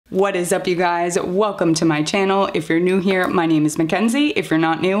What is up, you guys? Welcome to my channel. If you're new here, my name is Mackenzie. If you're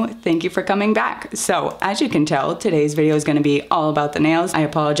not new, thank you for coming back. So as you can tell, today's video is going to be all about the nails. I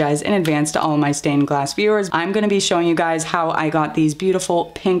apologize in advance to all my stained glass viewers. I'm going to be showing you guys how I got these beautiful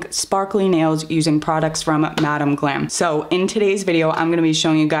pink sparkly nails using products from Madam Glam. So in today's video, I'm going to be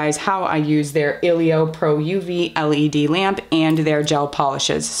showing you guys how I use their Ilio Pro UV LED lamp and their gel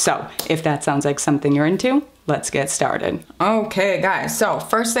polishes. So if that sounds like something you're into, let's get started. Okay guys, so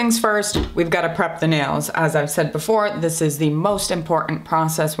first things first, we've got to prep the nails. As I've said before, this is the most important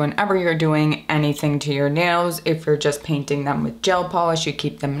process whenever you're doing anything to your nails. If you're just painting them with gel polish, you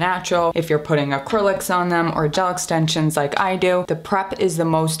keep them natural. If you're putting acrylics on them or gel extensions like I do, the prep is the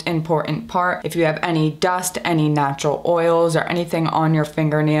most important part. If you have any dust, any natural oils, or anything on your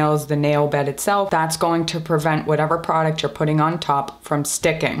fingernails, the nail bed itself, that's going to prevent whatever product you're putting on top from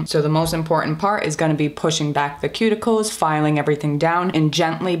sticking. So the most important part is going to be pushing back the cuticles, filing everything down, and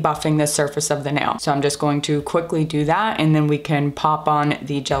gently buffing the surface of the nail. So I'm just going to quickly do that, and then we can pop on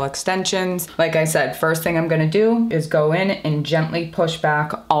the gel extensions. Like I said, first thing I'm going to do is go in and gently push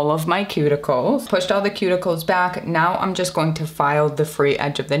back all of my cuticles. Pushed all the cuticles back. Now I'm just going to file the free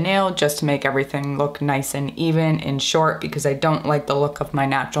edge of the nail just to make everything look nice and even and short, because I don't like the look of my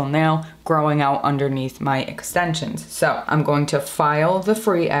natural nail growing out underneath my extensions. So I'm going to file the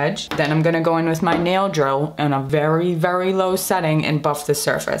free edge. Then I'm going to go in with my nail drill in a very, very low setting and buff the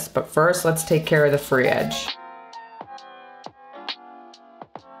surface. But first, let's take care of the free edge.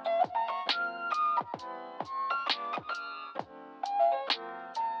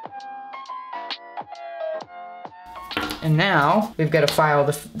 And now we've got to file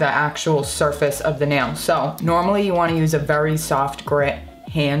the actual surface of the nail. So normally you want to use a very soft grit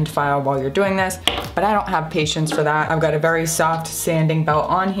hand file while you're doing this, but I don't have patience for that. I've got a very soft sanding belt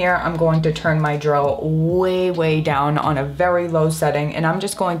on here. I'm going to turn my drill way down on a very low setting, and I'm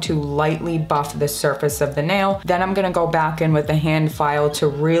just going to lightly buff the surface of the nail. Then I'm gonna go back in with a hand file to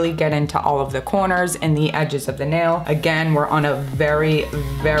really get into all of the corners and the edges of the nail. Again, we're on a very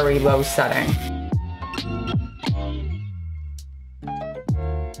low setting.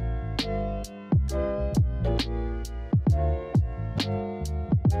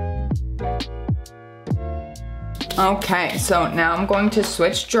 Okay, so now I'm going to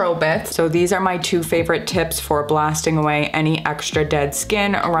switch drill bits. So these are my two favorite tips for blasting away any extra dead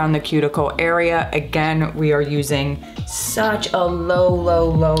skin around the cuticle area. Again, we are using such a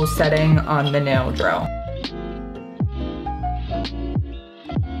low setting on the nail drill.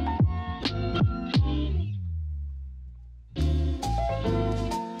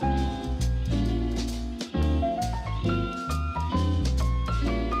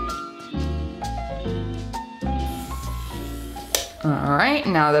 All right,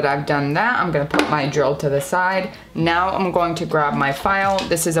 now that I've done that, I'm gonna put my drill to the side. Now I'm going to grab my file.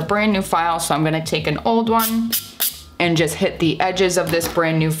 This is a brand new file, so I'm gonna take an old one and just hit the edges of this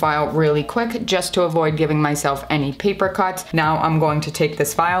brand new file really quick, just to avoid giving myself any paper cuts. Now I'm going to take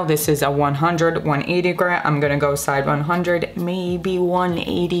this file. This is a 100, 180 grit. I'm gonna go side 100, maybe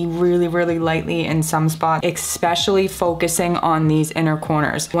 180 really lightly in some spots, especially focusing on these inner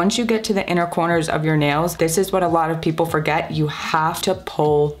corners. Once you get to the inner corners of your nails, this is what a lot of people forget. You have to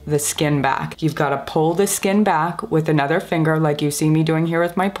pull the skin back. You've gotta pull the skin back with another finger, like you see me doing here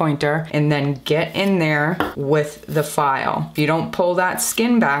with my pointer, and then get in there with the file. If you don't pull that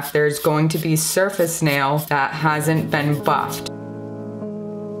skin back, there's going to be surface nail that hasn't been buffed.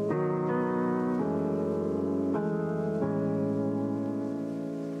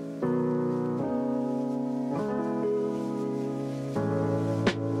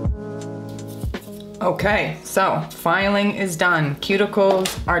 Okay, so filing is done.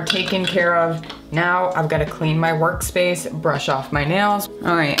 Cuticles are taken care of. Now I've got to clean my workspace, brush off my nails.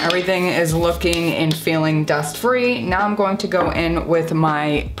 All right, everything is looking and feeling dust-free. Now I'm going to go in with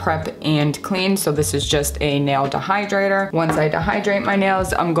my prep and clean. So this is just a nail dehydrator. Once I dehydrate my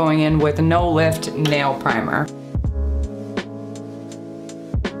nails, I'm going in with No Lift nail primer.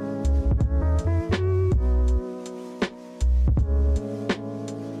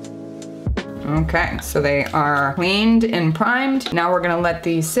 Okay, so they are cleaned and primed. Now we're gonna let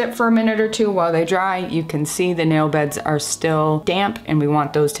these sit for a minute or two while they dry. You can see the nail beds are still damp, and we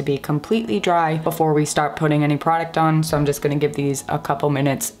want those to be completely dry before we start putting any product on. So I'm just gonna give these a couple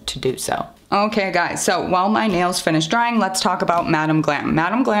minutes to do so. Okay guys, so while my nails finish drying, let's talk about Madam Glam.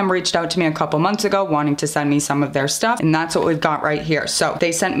 Madam Glam reached out to me a couple months ago wanting to send me some of their stuff, and that's what we've got right here. So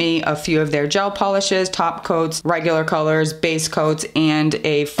they sent me a few of their gel polishes, top coats, regular colors, base coats, and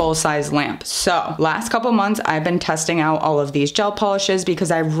a full-size lamp. So last couple months I've been testing out all of these gel polishes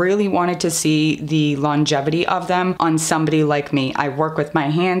because I really wanted to see the longevity of them on somebody like me. I work with my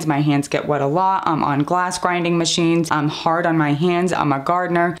hands get wet a lot. I'm on glass grinding machines. I'm hard on my hands. I'm a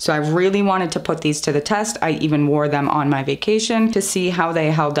gardener. So I really wanted to put these to the test. I even wore them on my vacation to see how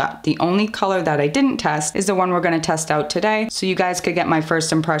they held up. The only color that I didn't test is the one we're going to test out today, so you guys could get my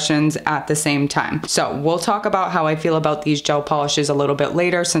first impressions at the same time. So we'll talk about how I feel about these gel polishes a little bit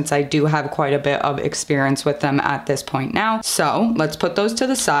later, since I do have quite a bit of experience with them at this point now. So let's put those to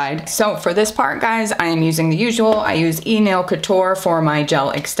the side. So for this part, guys, I am using the usual. I use E-Nail Couture for my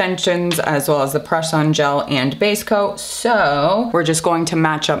gel extensions, as well as the press-on gel and base coat. So we're just going to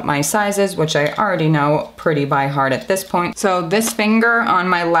match up my sizes, which I already know pretty by heart at this point. So this finger on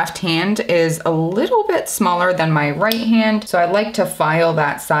my left hand is a little bit smaller than my right hand, so I'd like to file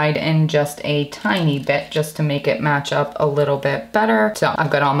that side in just a tiny bit just to make it match up a little bit better. So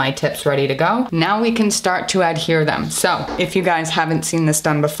I've got all my tips ready to go. Now we can start to adhere them. So if you guys haven't seen this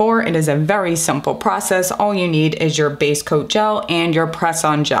done before, it is a very simple process. All you need is your base coat gel and your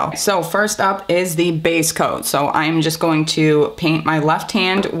press-on gel. So first up is the base coat. So I'm just going to paint my left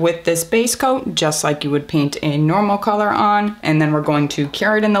hand with this base coat, just like you would paint a normal color on, and then we're going to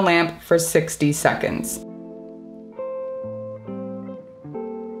cure it in the lamp for 60 seconds.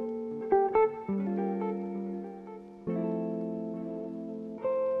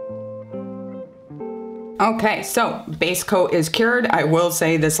 Okay, so base coat is cured. I will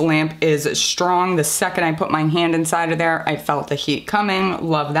say this lamp is strong. The second I put my hand inside of there, I felt the heat coming.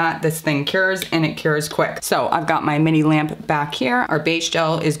 Love that. This thing cures, and it cures quick. So I've got my mini lamp back here. Our base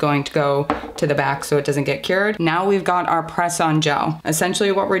gel is going to go to the back so it doesn't get cured. Now we've got our press-on gel.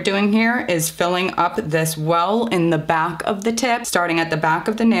 Essentially what we're doing here is filling up this well in the back of the tip. Starting at the back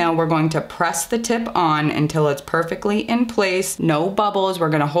of the nail, we're going to press the tip on until it's perfectly in place. No bubbles. We're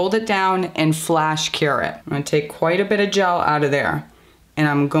gonna hold it down and flash cure it. I'm gonna take quite a bit of gel out of there, and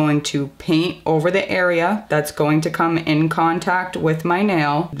I'm going to paint over the area that's going to come in contact with my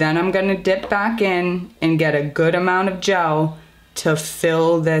nail. Then I'm gonna dip back in and get a good amount of gel to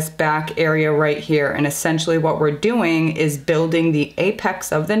fill this back area right here. And essentially what we're doing is building the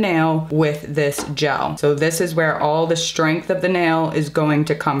apex of the nail with this gel. So this is where all the strength of the nail is going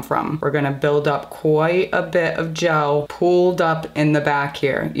to come from. We're gonna build up quite a bit of gel pooled up in the back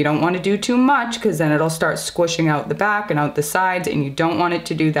here. You don't want to do too much because then it'll start squishing out the back and out the sides, and you don't want it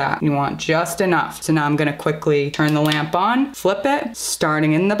to do that. You want just enough. So now I'm gonna quickly turn the lamp on, flip it,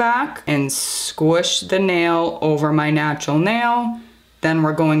 starting in the back, and squish the nail over my natural nail. Then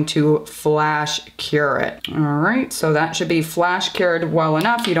we're going to flash cure it. All right, so that should be flash cured well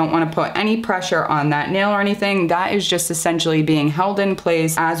enough. You don't want to put any pressure on that nail or anything. That is just essentially being held in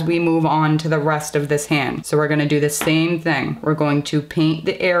place as we move on to the rest of this hand. So we're gonna do the same thing. We're going to paint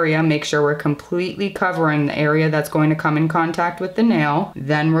the area, make sure we're completely covering the area that's going to come in contact with the nail.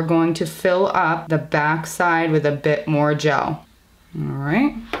 Then we're going to fill up the back side with a bit more gel. All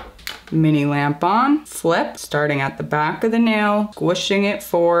right. Mini lamp on, flip, starting at the back of the nail, squishing it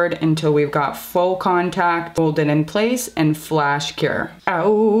forward until we've got full contact, hold it in place, and flash cure.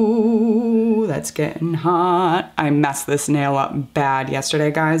 Ow, that's getting hot. I messed this nail up bad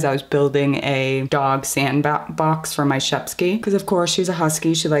yesterday, guys. I was building a dog sandbox for my Shepsky, because of course she's a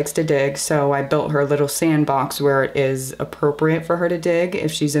husky, she likes to dig, so I built her a little sandbox where it is appropriate for her to dig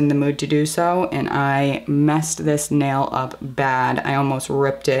if she's in the mood to do so, and I messed this nail up bad. I almost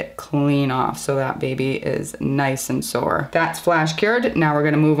ripped it clean off, so that baby is nice and sore. That's flash cured. Now we're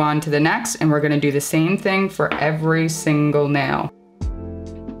gonna move on to the next, and we're gonna do the same thing for every single nail.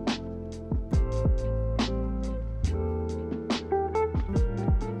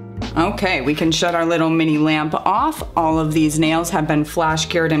 Okay, we can shut our little mini lamp off. All of these nails have been flash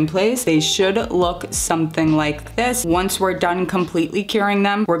cured in place. They should look something like this. Once we're done completely curing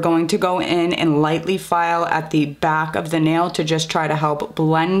them, we're going to go in and lightly file at the back of the nail to just try to help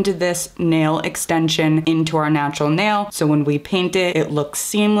blend this nail extension into our natural nail. So when we paint it, it looks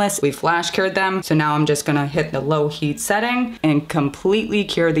seamless. We flash cured them. So now I'm just gonna hit the low heat setting and completely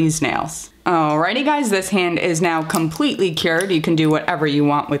cure these nails. Alrighty guys, this hand is now completely cured. You can do whatever you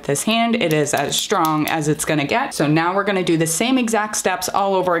want with this hand. It is as strong as it's gonna get. So now we're gonna do the same exact steps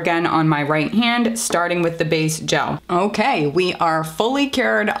all over again on my right hand, starting with the base gel. Okay, we are fully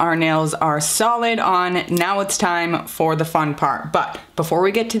cured. Our nails are solid on. Now it's time for the fun part. But before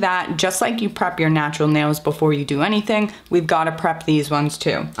we get to that, just like you prep your natural nails before you do anything, we've gotta prep these ones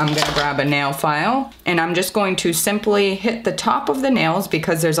too. I'm gonna grab a nail file and I'm just going to simply hit the top of the nails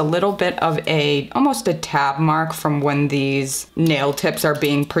because there's a little bit of almost a tab mark from when these nail tips are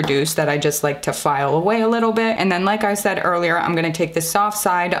being produced that I just like to file away a little bit. And then like I said earlier, I'm gonna take the soft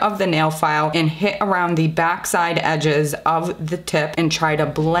side of the nail file and hit around the back side edges of the tip and try to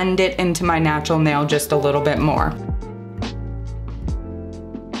blend it into my natural nail just a little bit more.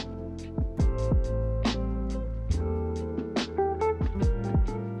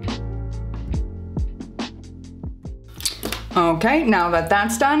 Okay, now that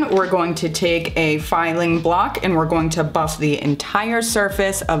that's done, we're going to take a filing block and we're going to buff the entire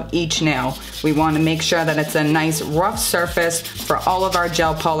surface of each nail. We want to make sure that it's a nice rough surface for all of our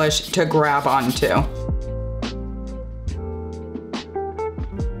gel polish to grab onto.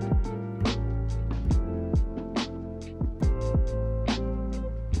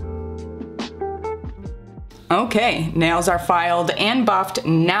 Okay, nails are filed and buffed.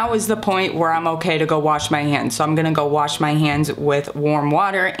 Now is the point where I'm okay to go wash my hands. So I'm gonna go wash my hands with warm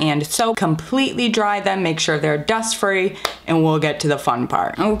water and soap, completely dry them, make sure they're dust free, and we'll get to the fun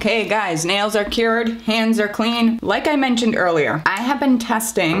part. Okay guys, nails are cured, hands are clean. Like I mentioned earlier, I have been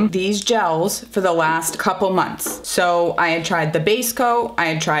testing these gels for the last couple months. So I had tried the base coat, I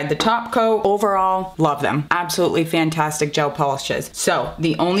had tried the top coat. Overall, love them. Absolutely fantastic gel polishes. So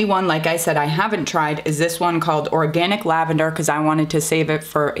the only one, like I said, I haven't tried is this one called Organic Lavender because I wanted to save it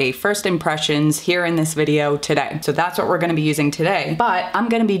for a first impressions here in this video today. So that's what we're gonna be using today, but I'm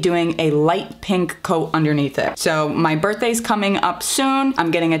gonna be doing a light pink coat underneath it. So my birthday's coming up soon. I'm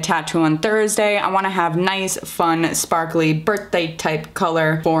getting a tattoo on Thursday. I wanna have nice, fun, sparkly birthday type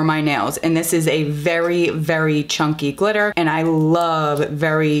color for my nails. And this is a very, very chunky glitter and I love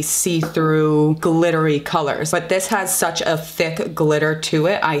very see-through glittery colors, but this has such a thick glitter to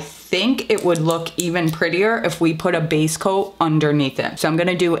it. I think it would look even prettier if we put a base coat underneath it. So I'm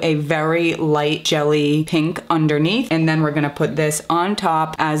gonna do a very light jelly pink underneath, and then we're gonna put this on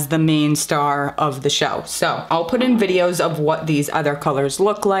top as the main star of the show. So I'll put in videos of what these other colors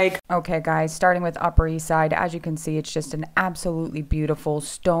look like. Okay guys, starting with Upper East Side, as you can see, it's just an absolutely beautiful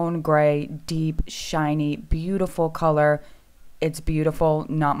stone gray, deep, shiny, beautiful color. It's beautiful,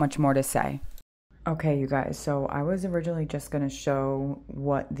 not much more to say. Okay, you guys, so I was originally just gonna show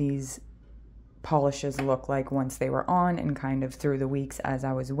what these polishes look like once they were on and kind of through the weeks as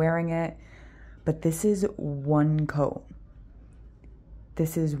I was wearing it, but this is one coat.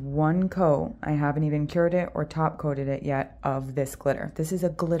 This is one coat. I haven't even cured it or top coated it yet of this glitter. This is a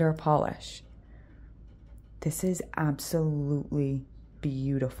glitter polish. This is absolutely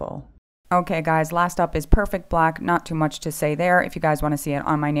beautiful. Okay guys, last up is Perfect Black. Not too much to say there. If you guys want to see it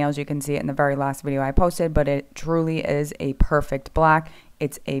on my nails, you can see it in the very last video I posted, but it truly is a perfect black.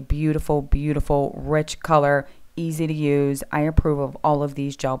 It's a beautiful, beautiful, rich color, easy to use. I approve of all of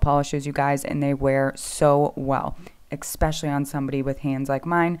these gel polishes, you guys, and they wear so well, especially on somebody with hands like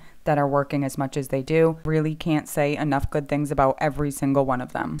mine that are working as much as they do. Really can't say enough good things about every single one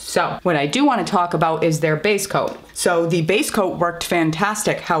of them. So what I do want to talk about is their base coat. So the base coat worked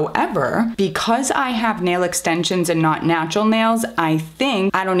fantastic. However, because I have nail extensions and not natural nails, I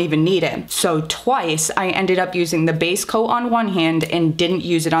think I don't even need it. So twice I ended up using the base coat on one hand and didn't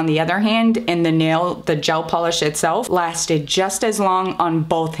use it on the other hand, and the gel polish itself lasted just as long on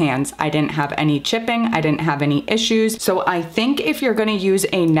both hands. I didn't have any chipping, I didn't have any issues. So I think if you're gonna use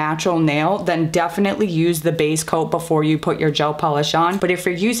a natural nail, then definitely use the base coat before you put your gel polish on. But if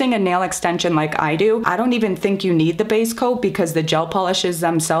you're using a nail extension like I do, I don't even think you need the base coat because the gel polishes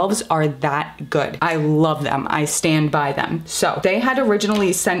themselves are that good. I love them. I stand by them. So they had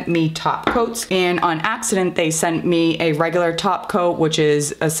originally sent me top coats, and on accident they sent me a regular top coat, which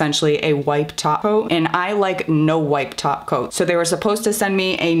is essentially a wipe top coat, and I like no wipe top coat. So they were supposed to send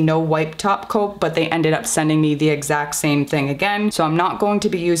me a no wipe top coat, but they ended up sending me the exact same thing again. So I'm not going to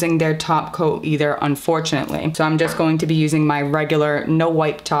be using their top coat either, unfortunately. So I'm just going to be using my regular no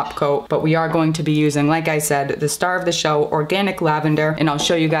wipe top coat, but we are going to be using, like I said, the star of the show, Organic Lavender, and I'll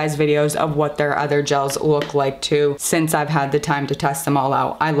show you guys videos of what their other gels look like too, since I've had the time to test them all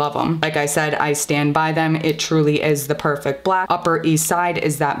out. I love them. Like I said, I stand by them. It truly is the perfect black. Upper East Side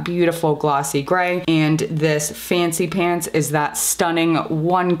is that beautiful glossy gray, and this Fancy Pants is that stunning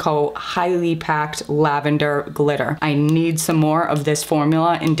one coat, highly packed lavender glitter. I need some more of this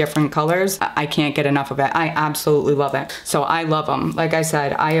formula in in different colors. I can't get enough of it. I absolutely love it. So I love them. Like I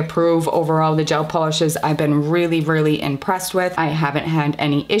said, I approve overall the gel polishes. I've been really impressed with. I haven't had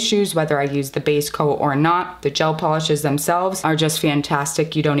any issues whether I use the base coat or not. The gel polishes themselves are just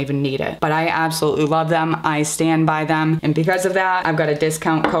fantastic. You don't even need it. But I absolutely love them. I stand by them. And because of that, I've got a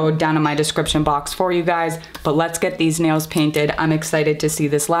discount code down in my description box for you guys. But let's get these nails painted. I'm excited to see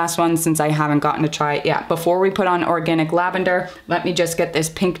this last one since I haven't gotten to try it yet. Before we put on organic lavender, let me just get this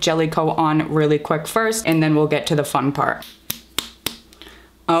pink jelly coat on really quick first, and then we'll get to the fun part.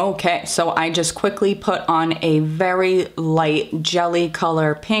 Okay, so I just quickly put on a very light jelly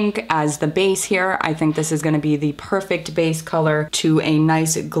color pink as the base here. I think this is gonna be the perfect base color to a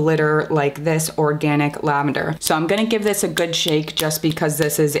nice glitter like this organic lavender. So I'm gonna give this a good shake just because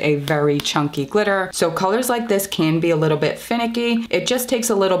this is a very chunky glitter. So colors like this can be a little bit finicky. It just takes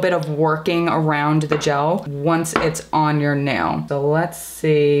a little bit of working around the gel once it's on your nail. So let's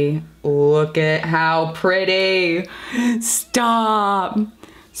see. Look at how pretty. Stop.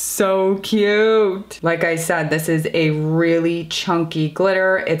 So cute. Like I said, this is a really chunky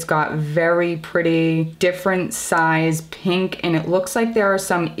glitter. It's got very pretty different size pink, and it looks like there are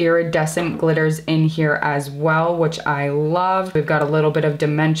some iridescent glitters in here as well, which I love. We've got a little bit of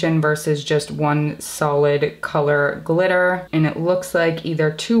dimension versus just one solid color glitter, and it looks like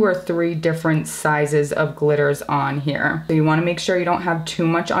either 2 or 3 different sizes of glitters on here. So you want to make sure you don't have too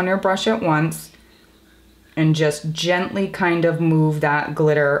much on your brush at once, and just gently kind of move that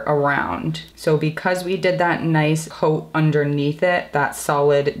glitter around. So because we did that nice coat underneath it, that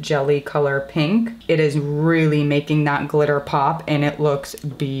solid jelly color pink, it is really making that glitter pop, and it looks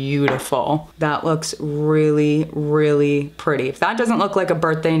beautiful. That looks really pretty. If that doesn't look like a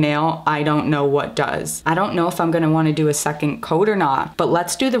birthday nail, I don't know what does. I don't know if I'm gonna wanna do a second coat or not, but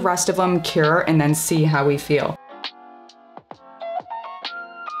let's do the rest of them cure and then see how we feel.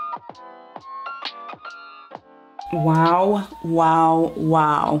 Wow.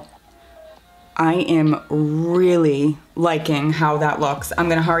 I am really liking how that looks. I'm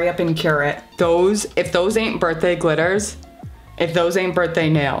gonna hurry up and cure it. If those ain't birthday glitters, if those ain't birthday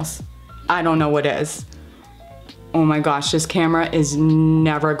nails, I don't know what is. Oh my gosh, this camera is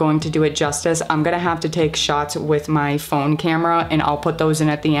never going to do it justice. I'm gonna have to take shots with my phone camera, and I'll put those in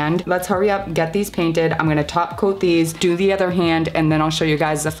at the end. Let's hurry up, get these painted. I'm gonna top coat these, do the other hand, and then I'll show you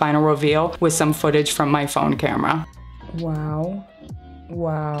guys the final reveal with some footage from my phone camera. Wow.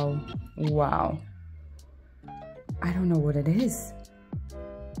 I don't know what it is.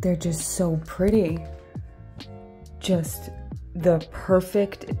 They're just so pretty. Just the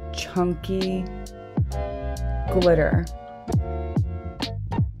perfect chunky glitter.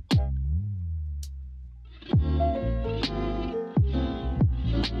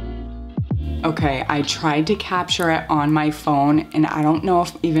 Okay, I tried to capture it on my phone, and I don't know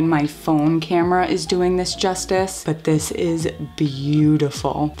if even my phone camera is doing this justice, but this is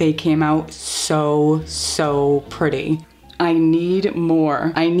beautiful. They came out so pretty. I need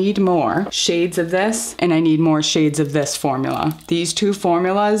more shades of this, and I need more shades of this formula. These two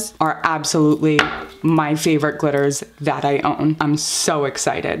formulas are absolutely my favorite glitters that I own. I'm so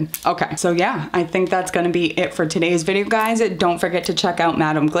excited. Okay, so yeah, I think that's gonna be it for today's video, guys. Don't forget to check out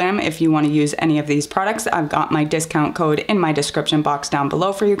Madam Glam if you wanna use any of these products. I've got my discount code in my description box down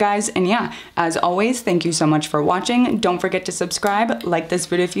below for you guys. And yeah, as always, thank you so much for watching. Don't forget to subscribe, like this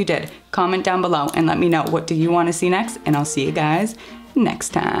video if you did, comment down below, and let me know what do you wanna see next, and I'll see you guys next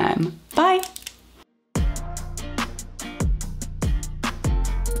time. Bye.